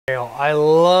I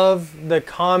love the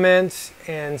comments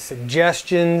and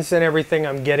suggestions and everything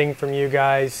I'm getting from you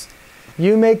guys.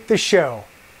 You make the show.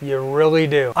 You really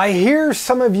do. I hear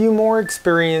some of you more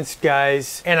experienced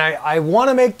guys, and I want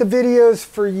to make the videos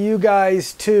for you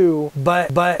guys too,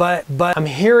 but I'm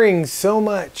hearing so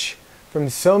much from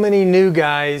so many new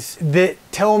guys that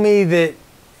tell me that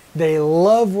they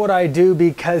love what I do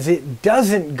because it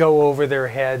doesn't go over their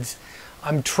heads.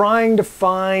 I'm trying to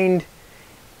find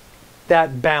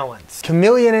that balance.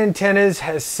 Chameleon Antennas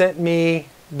has sent me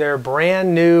their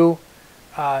brand new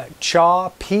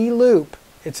CHA-P-Loop.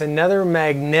 It's another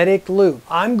magnetic loop.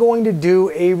 I'm going to do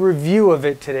a review of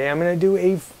it today. I'm going to do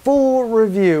a full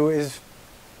review, as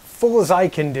full as I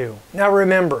can do. Now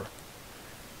remember,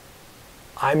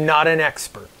 I'm not an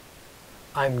expert.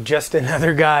 I'm just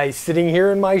another guy sitting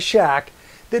here in my shack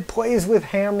that plays with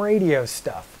ham radio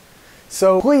stuff.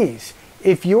 So please,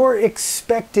 if you're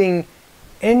expecting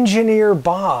Engineer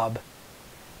Bob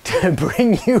to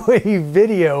bring you a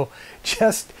video,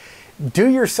 just do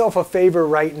yourself a favor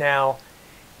right now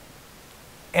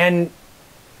and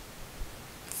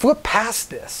flip past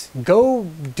this. Go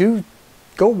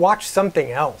watch something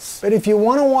else. But if you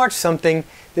want to watch something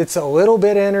that's a little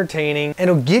bit entertaining and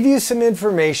it'll give you some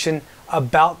information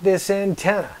about this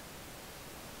antenna,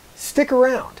 stick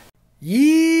around.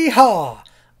 Yeehaw!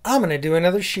 I'm going to do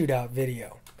another shootout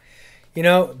video. You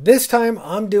know, this time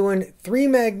I'm doing 3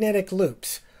 magnetic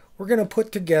loops. We're going to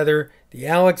put together the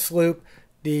Alex loop,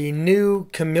 the new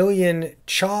Chameleon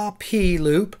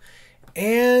CHA-P-Loop,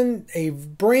 and a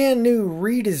brand new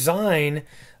redesign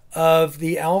of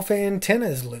the Alpha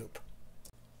Antennas loop.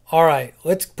 Alright,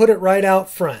 let's put it right out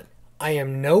front. I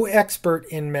am no expert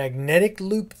in magnetic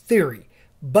loop theory,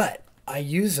 but I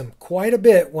use them quite a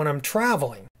bit when I'm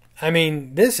traveling. I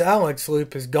mean, this Alex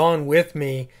loop has gone with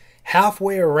me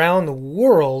halfway around the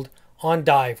world on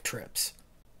dive trips,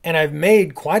 and I've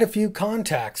made quite a few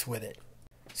contacts with it.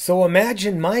 So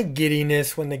imagine my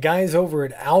giddiness when the guys over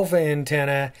at Alpha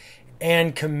Antenna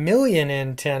and Chameleon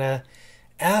Antenna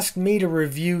asked me to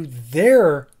review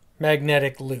their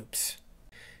magnetic loops.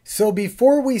 So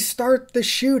before we start the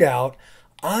shootout,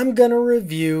 I'm going to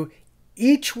review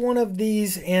each one of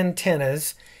these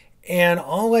antennas, and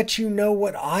I'll let you know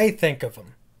what I think of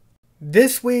them.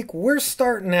 This week we're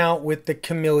starting out with the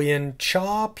Chameleon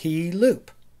CHA-P-Loop.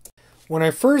 When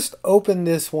I first opened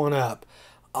this one up,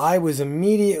 I was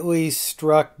immediately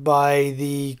struck by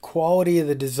the quality of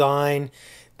the design.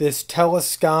 This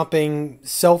telescoping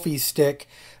selfie stick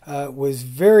was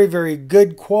very, very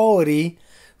good quality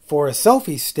for a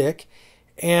selfie stick,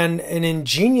 and an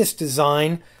ingenious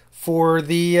design for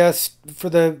the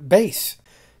base.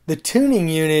 The tuning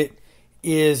unit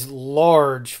is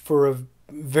large for a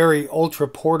very ultra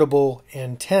portable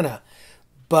antenna,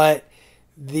 but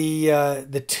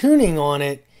the tuning on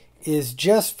it is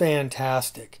just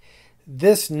fantastic.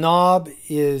 This knob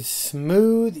is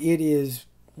smooth. It is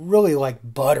really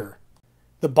like butter.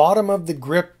 The bottom of the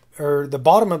grip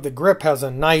has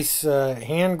a nice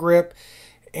hand grip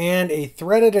and a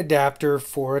threaded adapter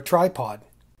for a tripod.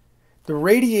 The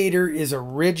radiator is a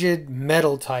rigid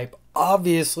metal type,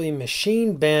 obviously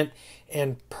machine bent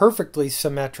and perfectly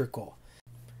symmetrical.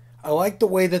 I like the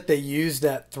way that they use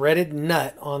that threaded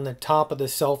nut on the top of the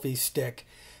selfie stick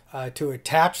to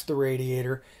attach the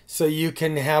radiator so you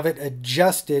can have it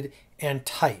adjusted and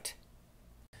tight.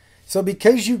 So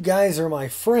because you guys are my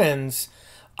friends,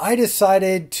 I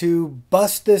decided to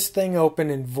bust this thing open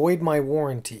and void my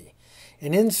warranty.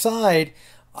 And inside,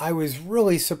 I was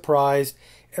really surprised.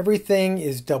 Everything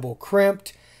is double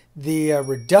crimped. The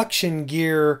reduction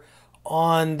gear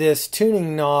on this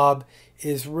tuning knob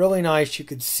is really nice. You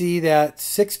could see that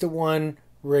 6-to-1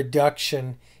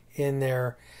 reduction in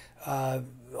there.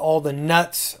 All the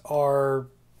nuts are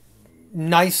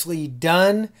nicely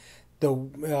done.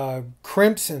 The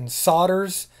crimps and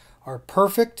solders are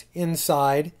perfect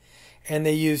inside, and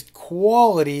they used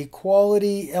quality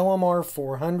LMR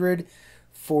 400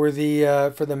 for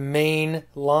the main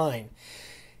line.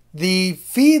 The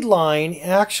feed line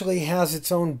actually has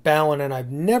its own balun, and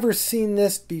I've never seen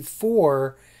this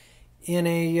before in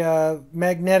a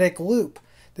magnetic loop.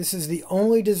 This is the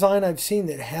only design I've seen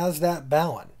that has that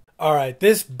balun. All right,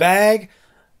 this bag,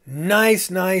 nice.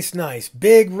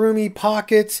 Big roomy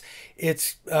pockets.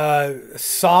 It's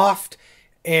soft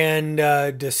and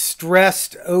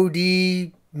distressed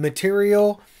OD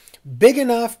material. Big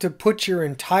enough to put your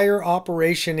entire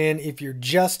operation in if you're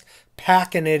just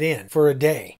packing it in for a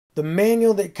day. The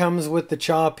manual that comes with the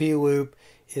CHA-P-Loop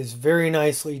is very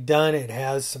nicely done. It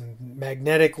has some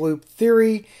magnetic loop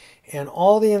theory and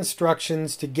all the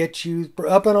instructions to get you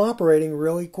up and operating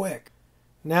really quick.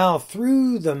 Now,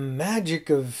 through the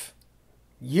magic of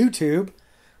YouTube,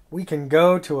 we can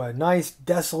go to a nice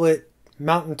desolate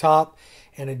mountaintop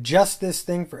and adjust this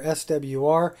thing for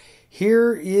SWR.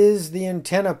 Here is the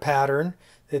antenna pattern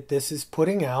that this is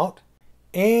putting out.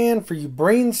 And for you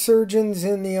brain surgeons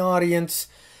in the audience,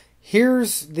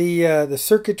 here's the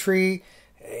circuitry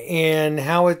and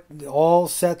how it all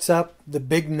sets up the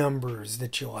big numbers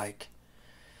that you like.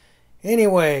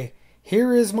 Anyway,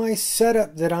 here is my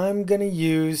setup that I'm going to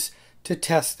use to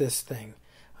test this thing.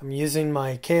 I'm using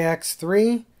my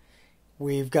KX3.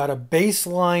 We've got a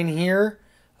baseline here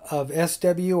of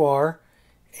SWR,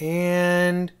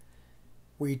 and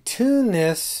we tune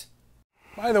this.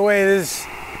 By the way, this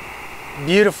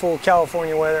beautiful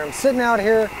California weather. I'm sitting out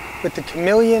here with the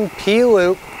Chameleon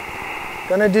PLoop.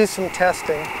 Gonna do some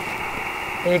testing.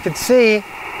 And you can see,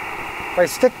 if I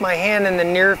stick my hand in the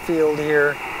near field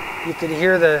here, you can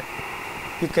hear that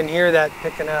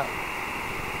picking up.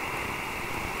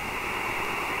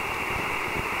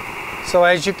 So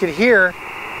as you could hear,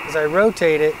 as I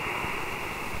rotate it,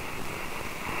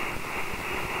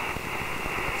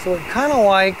 so it kind of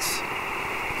likes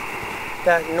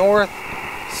that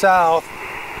north-south.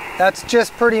 That's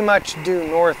just pretty much due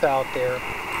north out there.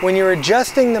 When you're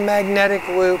adjusting the magnetic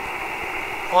loop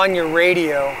on your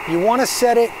radio, you want to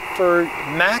set it for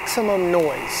maximum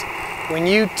noise. When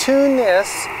you tune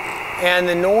this and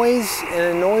the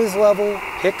noise level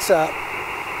picks up,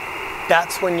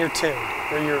 that's when you're tuned,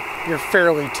 or you're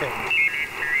fairly tuned. I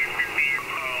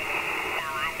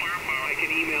can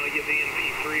email you the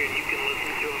MP3 and you can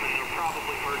listen to them, and they're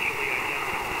probably virtually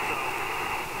identical.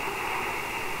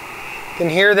 You can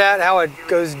hear that, how it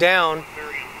goes down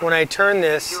when I turn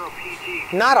this.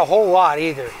 Not a whole lot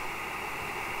either.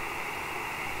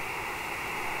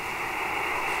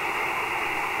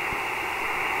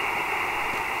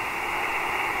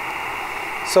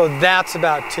 So that's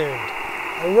about tuned.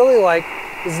 I really like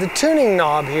is the tuning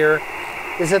knob here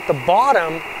is at the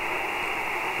bottom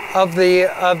of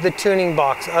the tuning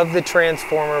box, of the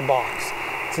transformer box.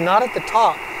 It's not at the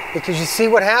top, because you see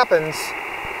what happens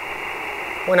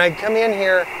when I come in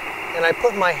here and I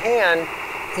put my hand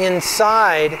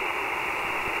inside.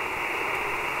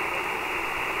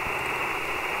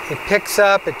 It picks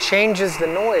up, it changes the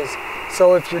noise.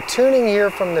 So if you're tuning here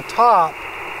from the top,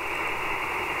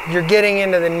 you're getting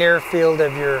into the near field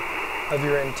of your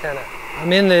antenna.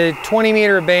 I'm in the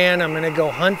 20-meter band. I'm going to go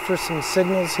hunt for some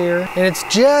signals here. And it's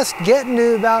just getting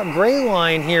to about gray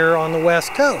line here on the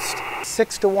west coast.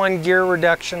 6-to-1 gear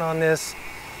reduction on this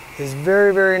is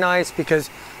very, very nice, because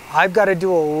I've got to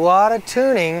do a lot of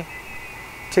tuning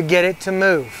to get it to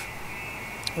move.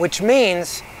 Which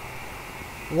means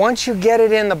once you get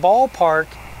it in the ballpark,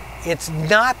 it's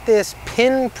not this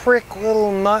pinprick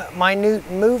little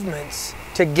minute movements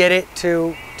to get it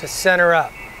to center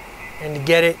up and to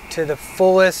get it to the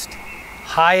fullest,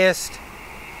 highest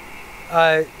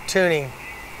tuning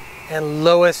and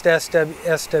lowest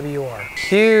SWR.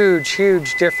 Huge,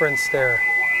 huge difference there.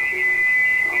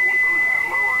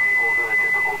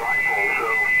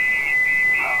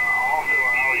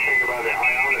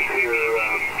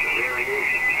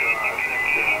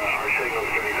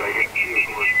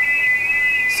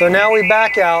 So now we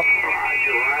back out.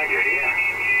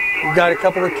 We've got a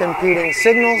couple of competing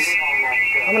signals.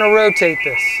 I'm going to rotate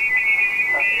this.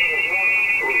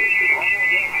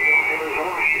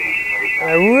 And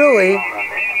I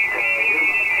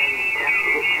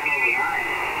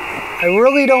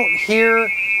really don't hear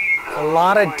a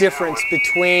lot of difference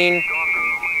between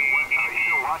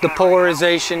the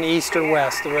polarization east or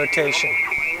west, the rotation.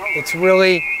 It's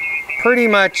really pretty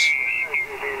much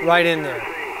right in there.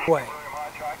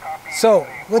 So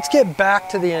let's get back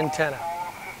to the antenna.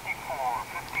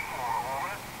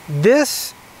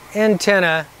 This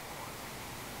antenna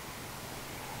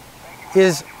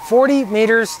is 40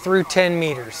 meters through 10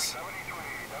 meters.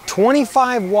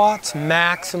 25 watts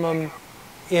maximum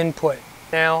input.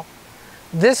 Now,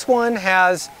 this one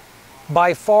has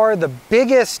by far the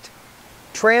biggest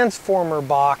transformer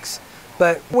box,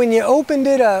 but when you opened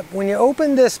it up, when you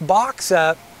opened this box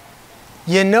up,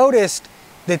 you noticed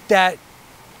that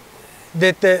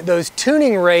those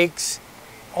tuning rakes,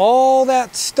 all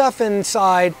that stuff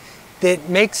inside that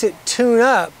makes it tune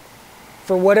up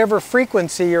for whatever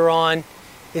frequency you're on,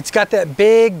 it's got that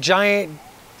big giant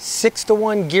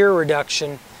 6-to-1 gear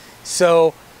reduction.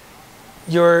 So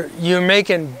you're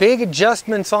making big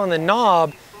adjustments on the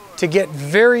knob to get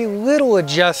very little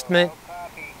adjustment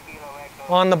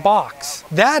on the box.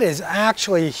 That is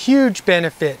actually a huge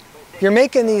benefit. You're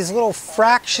making these little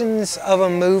fractions of a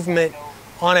movement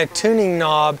on a tuning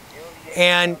knob,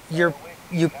 and you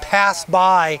pass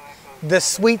by the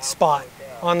sweet spot.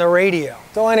 on the radio.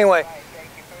 So anyway,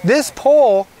 this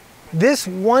pole, this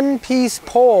one-piece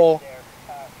pole,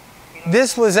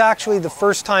 this was actually the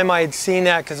first time I had seen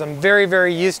that, because I'm very,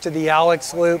 very used to the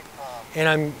Alex loop,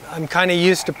 and I'm kind of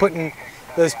used to putting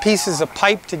those pieces of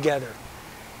pipe together.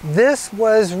 This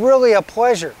was really a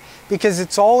pleasure because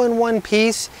it's all in one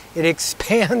piece. It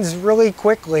expands really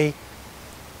quickly,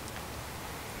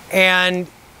 and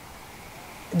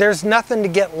there's nothing to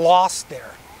get lost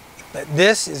there. But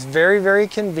this is very, very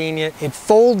convenient. It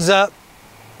folds up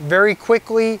very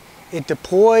quickly. It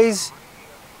deploys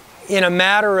in a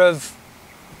matter of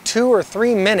 2 or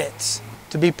 3 minutes.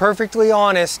 To be perfectly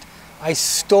honest, I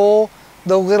stole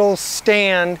the little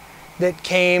stand that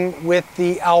came with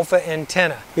the Alpha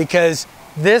antenna, because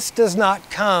this does not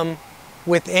come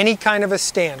with any kind of a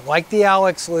stand like the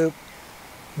Alex loop.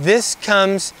 This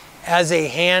comes as a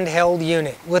handheld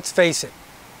unit. Let's face it,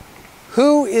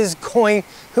 who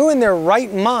in their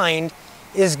right mind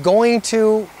is going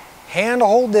to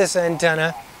handhold this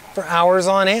antenna for hours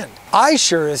on end? I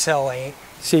sure as hell ain't.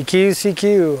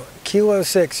 CQ, Kilo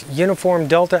 6, Uniform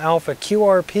Delta Alpha,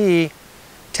 QRP,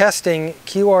 testing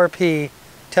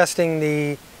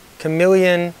the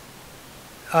Chameleon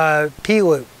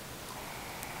PLoop.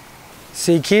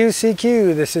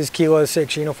 CQ, this is Kilo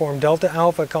 6, Uniform Delta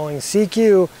Alpha calling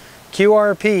CQ,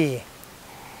 QRP.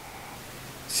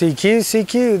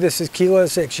 CQ, this is Kilo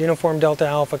 6, Uniform Delta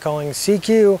Alpha calling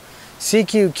CQ,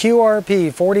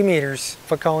 QRP, 40 meters,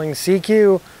 for calling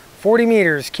CQ, 40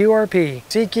 meters, QRP,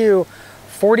 CQ,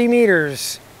 40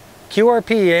 meters,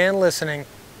 QRP, and listening.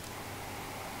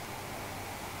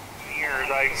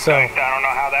 So, I don't know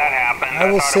how that happened.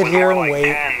 I will sit here and wait.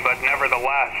 10, but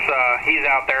nevertheless, he's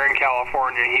out there in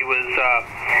California. He was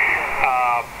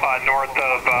north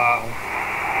of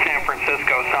San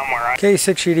Francisco somewhere.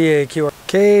 K6UDA,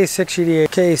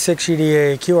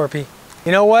 K6UDA, QRP.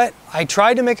 You know what? I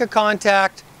tried to make a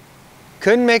contact,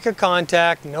 couldn't make a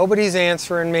contact. Nobody's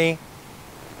answering me.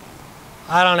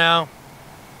 I don't know.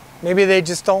 Maybe they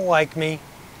just don't like me.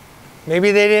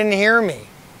 Maybe they didn't hear me.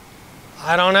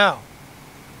 I don't know.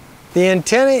 The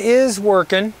antenna is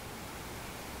working.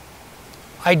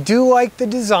 I do like the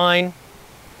design.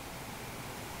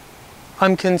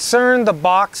 I'm concerned the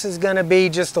box is going to be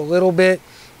just a little bit,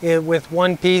 with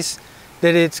one piece,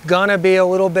 that it's going to be a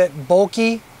little bit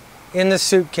bulky in the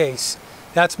suitcase.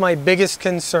 That's my biggest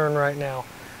concern right now.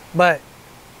 But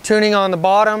tuning on the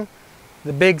bottom,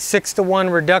 the big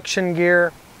 6-to-1 reduction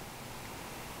gear,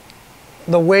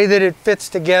 the way that it fits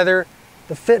together,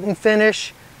 the fit and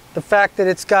finish, the fact that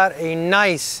it's got a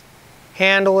nice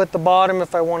handle at the bottom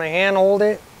if I want to handhold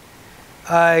it.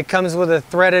 It comes with a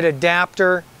threaded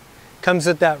adapter, comes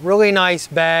with that really nice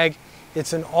bag.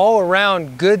 It's an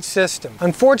all-around good system.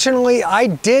 Unfortunately, I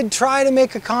did try to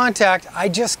make a contact. I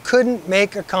just couldn't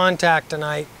make a contact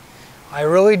tonight. I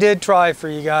really did try for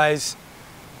you guys.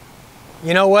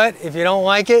 You know what? If you don't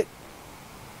like it,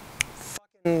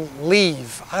 fucking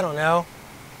leave. I don't know.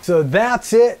 So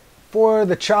that's it for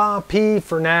the CHA-P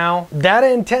for now. That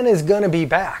antenna is gonna be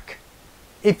back.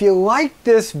 If you liked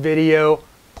this video,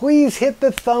 please hit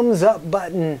the thumbs up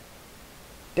button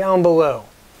down below.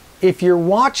 If you're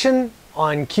watching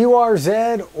on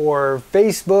QRZ or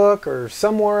Facebook or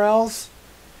somewhere else,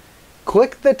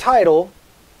 click the title.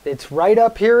 It's right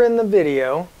up here in the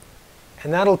video,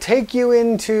 and that'll take you right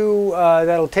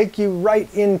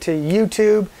into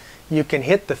YouTube. You can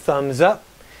hit the thumbs up.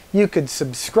 You could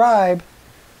subscribe,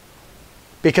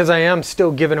 because I am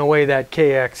still giving away that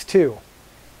KX2.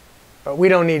 But we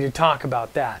don't need to talk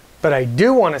about that. But I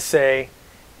do want to say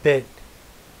that,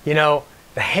 you know,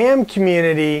 the ham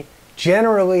community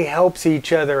generally helps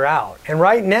each other out. And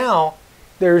right now,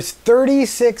 there's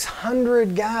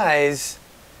 3,600 guys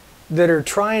that are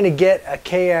trying to get a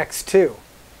KX2.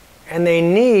 And they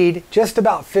need just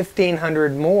about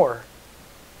 1,500 more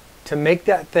to make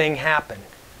that thing happen.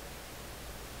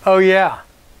 Oh yeah,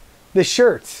 the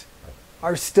shirts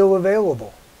are still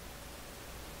available.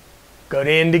 Go to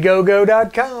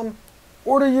Indiegogo.com,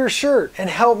 order your shirt, and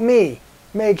help me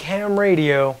make ham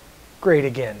radio great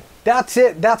again. That's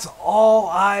it. That's all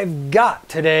I've got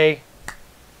today.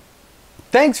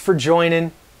 Thanks for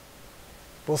joining.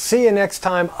 We'll see you next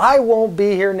time. I won't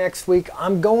be here next week.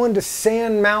 I'm going to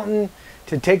Sand Mountain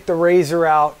to take the Razor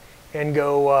out and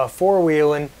go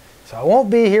four-wheeling. So I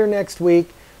won't be here next week.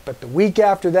 But the week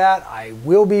after that, I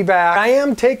will be back. I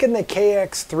am taking the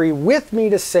KX3 with me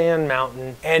to Sand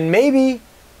Mountain, and maybe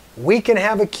we can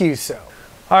have a QSO.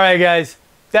 All right, guys,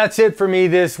 that's it for me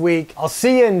this week. I'll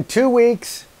see you in 2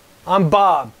 weeks. I'm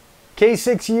Bob,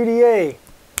 K6UDA,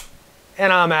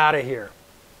 and I'm out of here.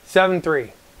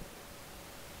 7-3.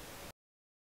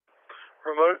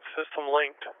 Remote system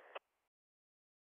linked.